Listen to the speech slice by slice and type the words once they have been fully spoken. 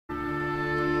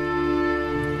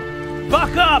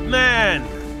Buck up, man!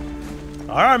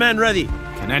 Are our men ready?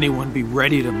 Can anyone be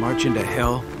ready to march into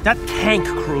hell? That tank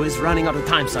crew is running out of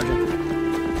time,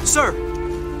 Sergeant. Sir!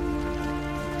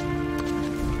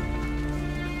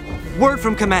 Word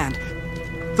from command.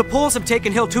 The Poles have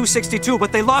taken Hill 262,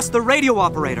 but they lost the radio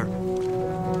operator.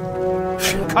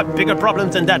 Got bigger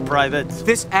problems than that, Private.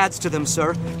 This adds to them,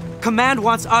 sir. Command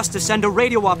wants us to send a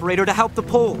radio operator to help the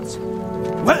Poles.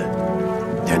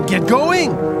 Well, then get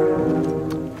going!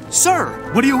 Sir!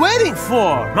 What are you waiting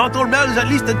for? Mount Ormel is at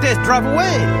least a day's drive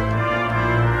away.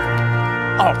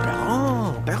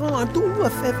 Oh, Perron, I'm doing you a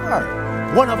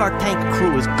favor. One of our tank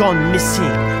crew has gone missing.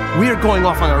 We're going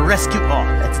off on a rescue. Oh,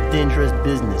 that's dangerous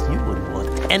business. You wouldn't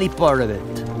want any part of it.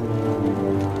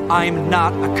 I'm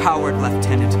not a coward,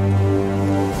 Lieutenant.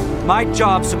 My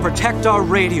job's to protect our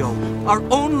radio, our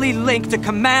only link to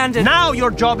command and... Now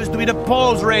your job is to be the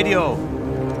Poles' radio.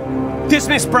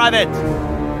 Dismiss, Private.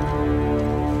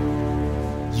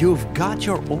 You've got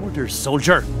your orders,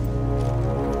 soldier.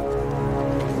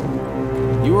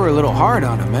 You were a little hard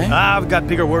on him, eh? I've got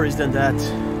bigger worries than that.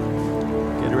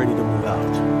 Get ready to move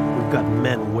out. We've got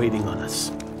men waiting on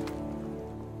us.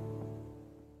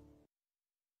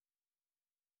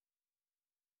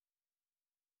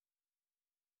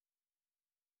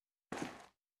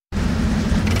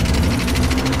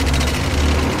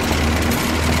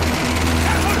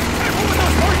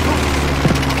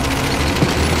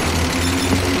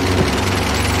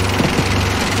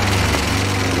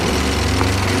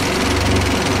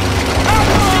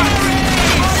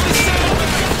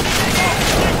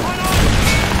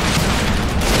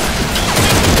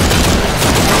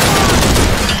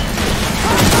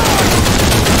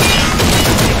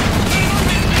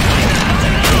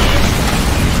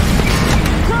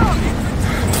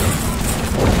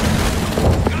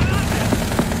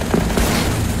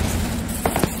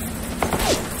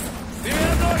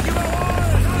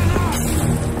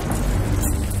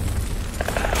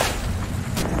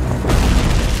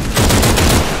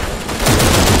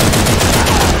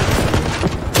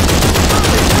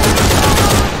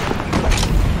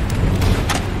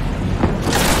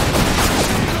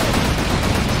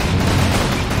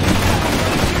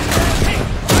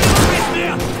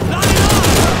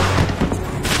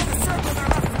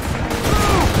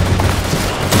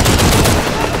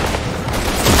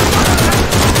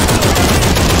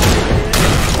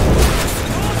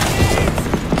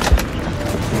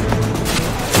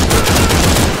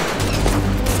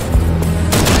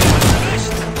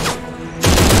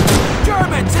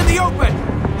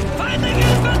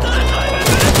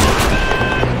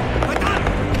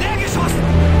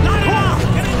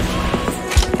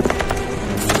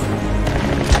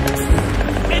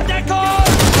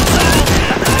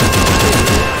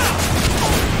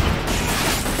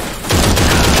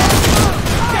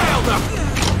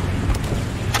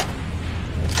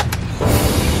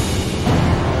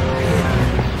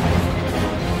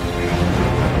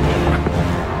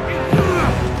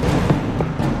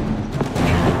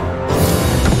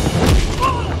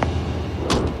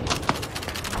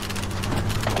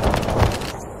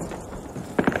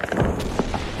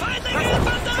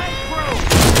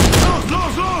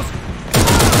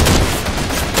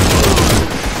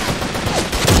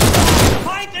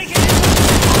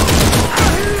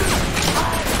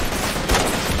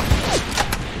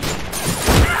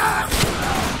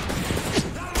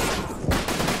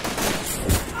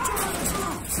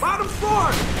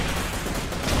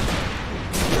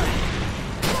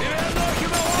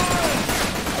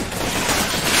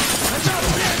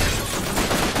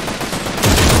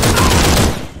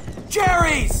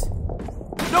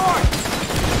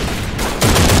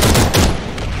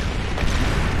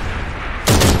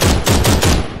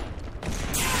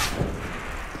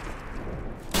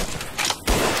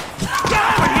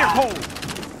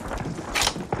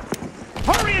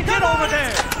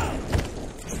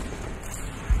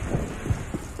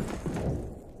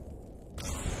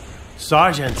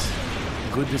 Sergeant,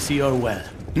 good to see you're well.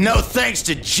 No thanks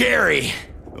to Jerry.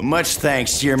 Much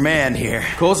thanks to your man here.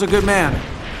 Cole's a good man.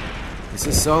 Is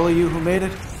this all of you who made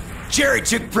it? Jerry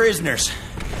took prisoners.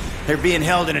 They're being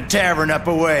held in a tavern up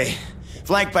away,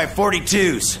 flanked by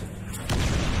 42s.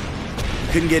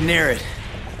 Couldn't get near it.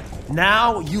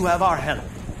 Now you have our help.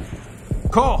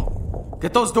 Cole,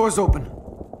 get those doors open.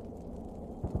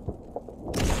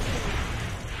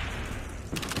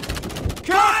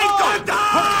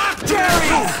 Jerry!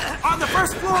 On the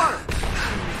first floor!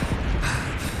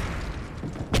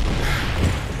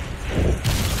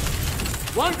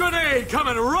 One grenade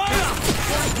coming right up!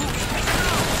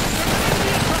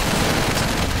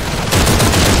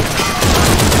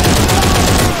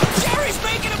 Jerry's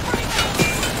making a break!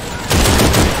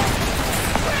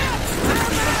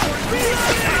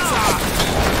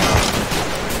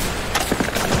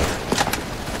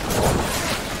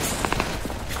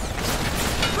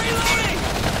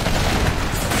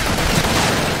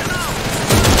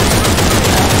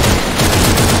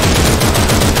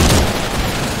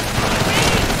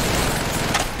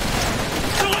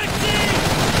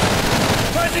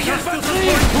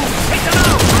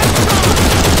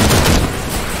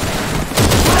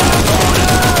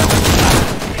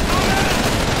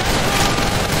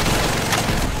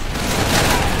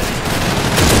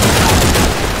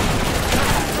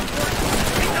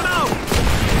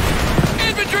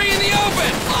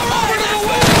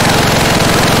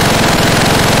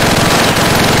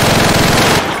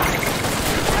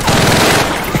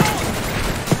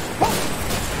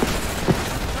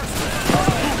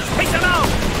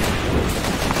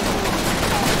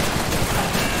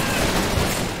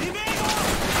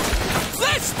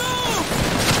 Let's move!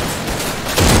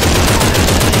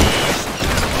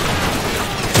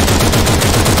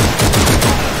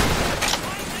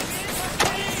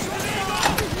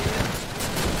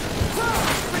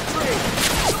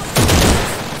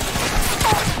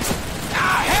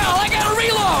 Ah, hell, I gotta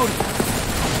reload!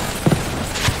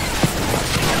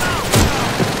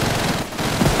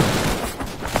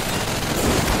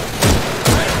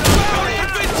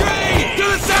 Infantry! To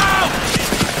the south!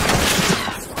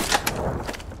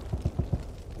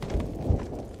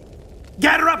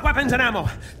 Gather up weapons and ammo.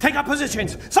 Take up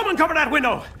positions. Someone cover that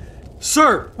window.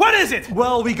 Sir! What is it?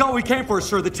 Well, we got what we came for,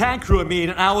 sir. The tank crew, I mean,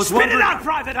 and I was Spit wondering... it out,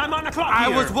 Private. I'm on the clock I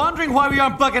here. was wondering why we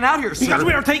aren't bugging out here, sir. Because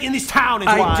we are taking this town is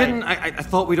why. I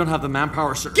thought we don't have the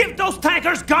manpower, sir. Give those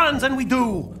tankers guns, and we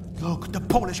do. Look, the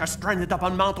Polish are stranded up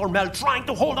on Mount Ormel, trying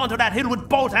to hold onto that hill with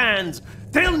both hands.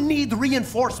 They'll need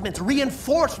reinforcements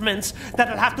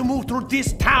that'll have to move through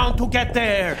this town to get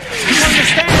there. You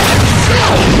understand?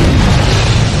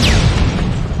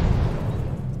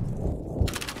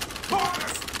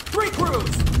 Orders! 3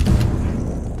 crews!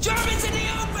 Germans in the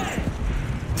open!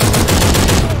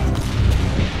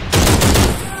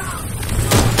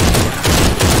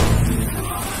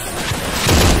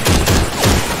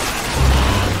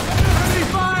 Enemy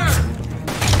fire!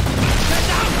 Get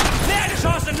down!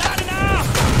 Leergeschossen, laden af!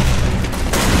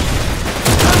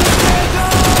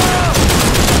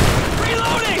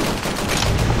 Reloading!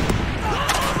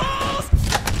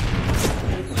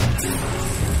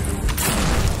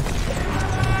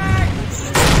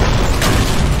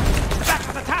 Back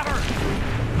to the tavern!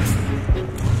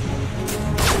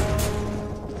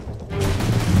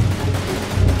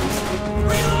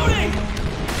 Reloading!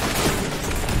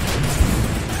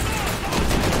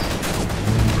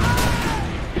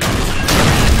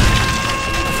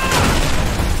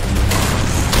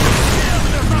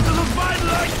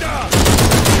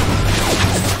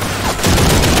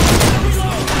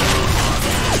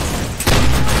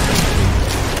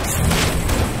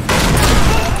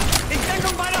 Ich denke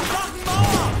bei der flachen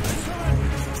Mauer!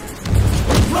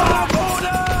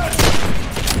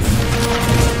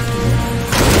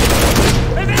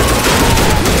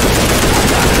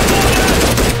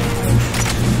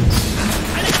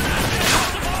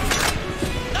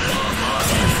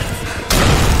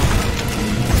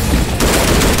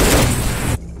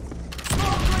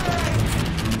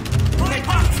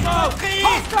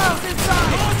 Hostiles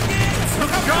inside!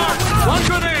 One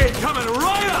grenade coming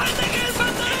right up!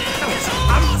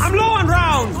 I'm low on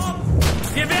rounds!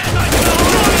 Wir werden euch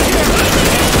überholen!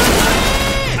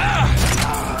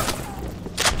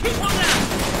 Keep on that!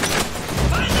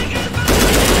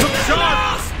 Look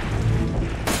sharp!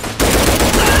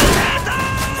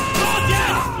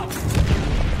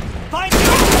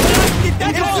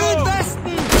 Im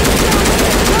Südwesten!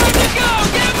 Time to go!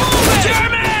 Get moving!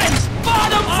 Germans!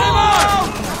 Bottom floor!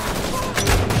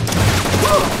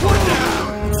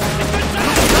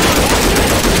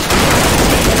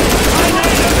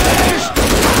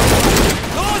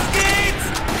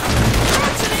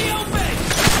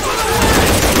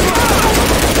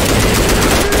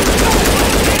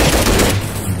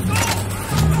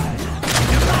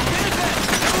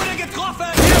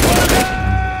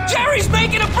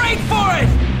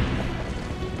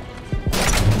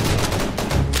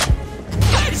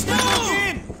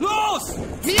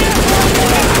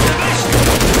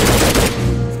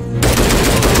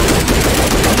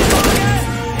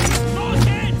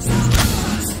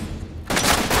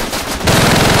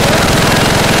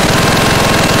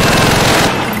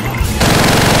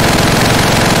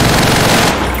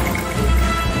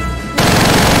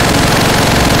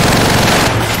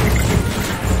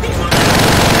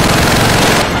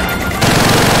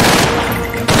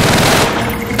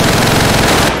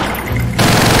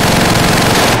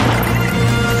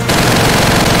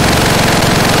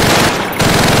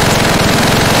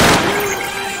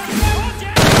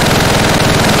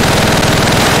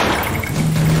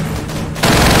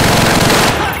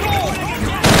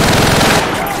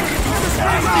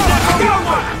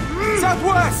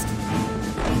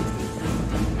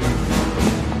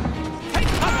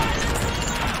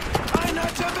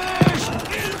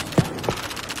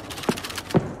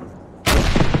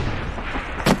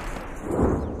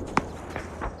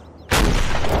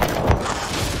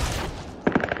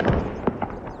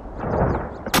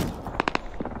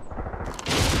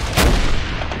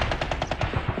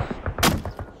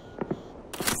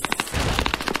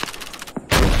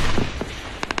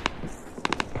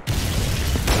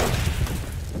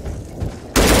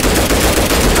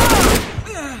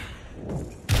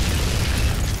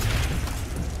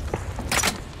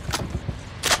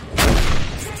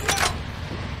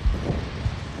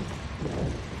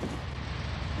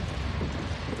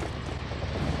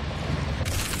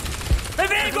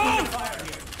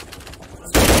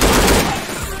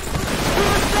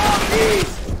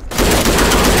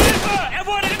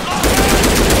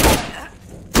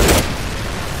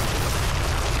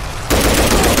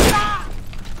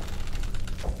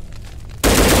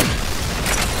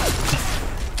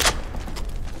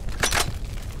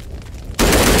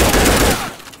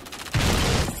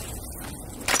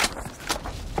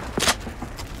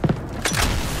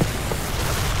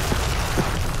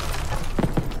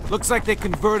 Looks like they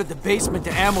converted the basement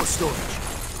to ammo storage.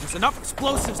 There's enough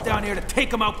explosives down here to take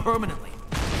them out permanently.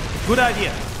 Good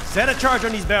idea. Set a charge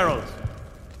on these barrels.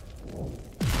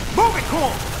 Move it, Cole!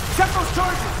 Set those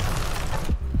charges!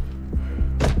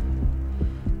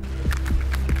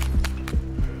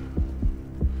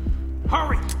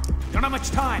 Hurry! Don't have much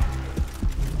time.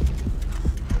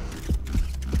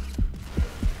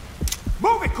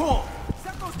 Move it, Cole!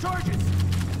 Set those charges!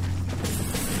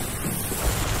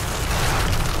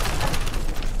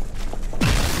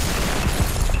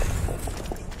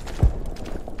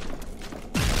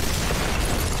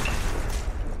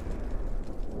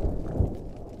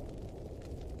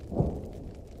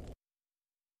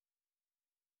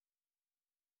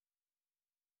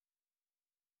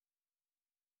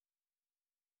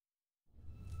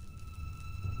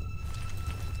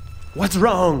 What's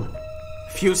wrong?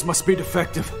 Fuse must be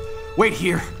defective. Wait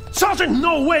here. Sergeant,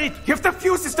 no, wait! If the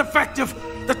fuse is defective,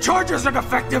 the chargers are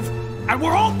defective, and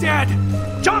we're all dead!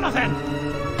 Jonathan!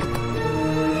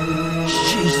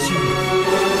 Jesus.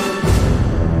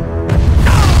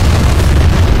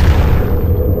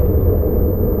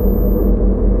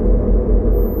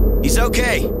 He's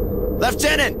okay.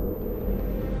 Lieutenant!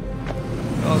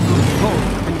 Oh, good.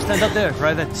 Oh, can you stand up there,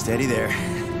 Private? Steady there.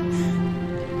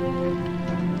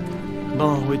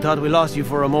 No, we thought we lost you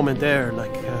for a moment there,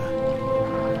 like,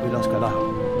 we lost Carajo.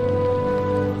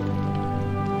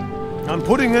 I'm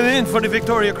putting it in for the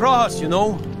Victoria Cross, you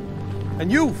know?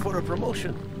 And you for a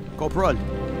promotion, Corporal.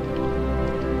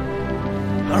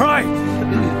 All right!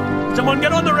 Someone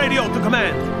get on the radio to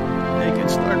command. They can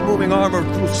start moving armor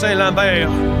through Saint-Lambert.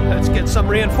 Let's get some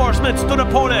reinforcements to the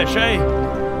Polish, eh?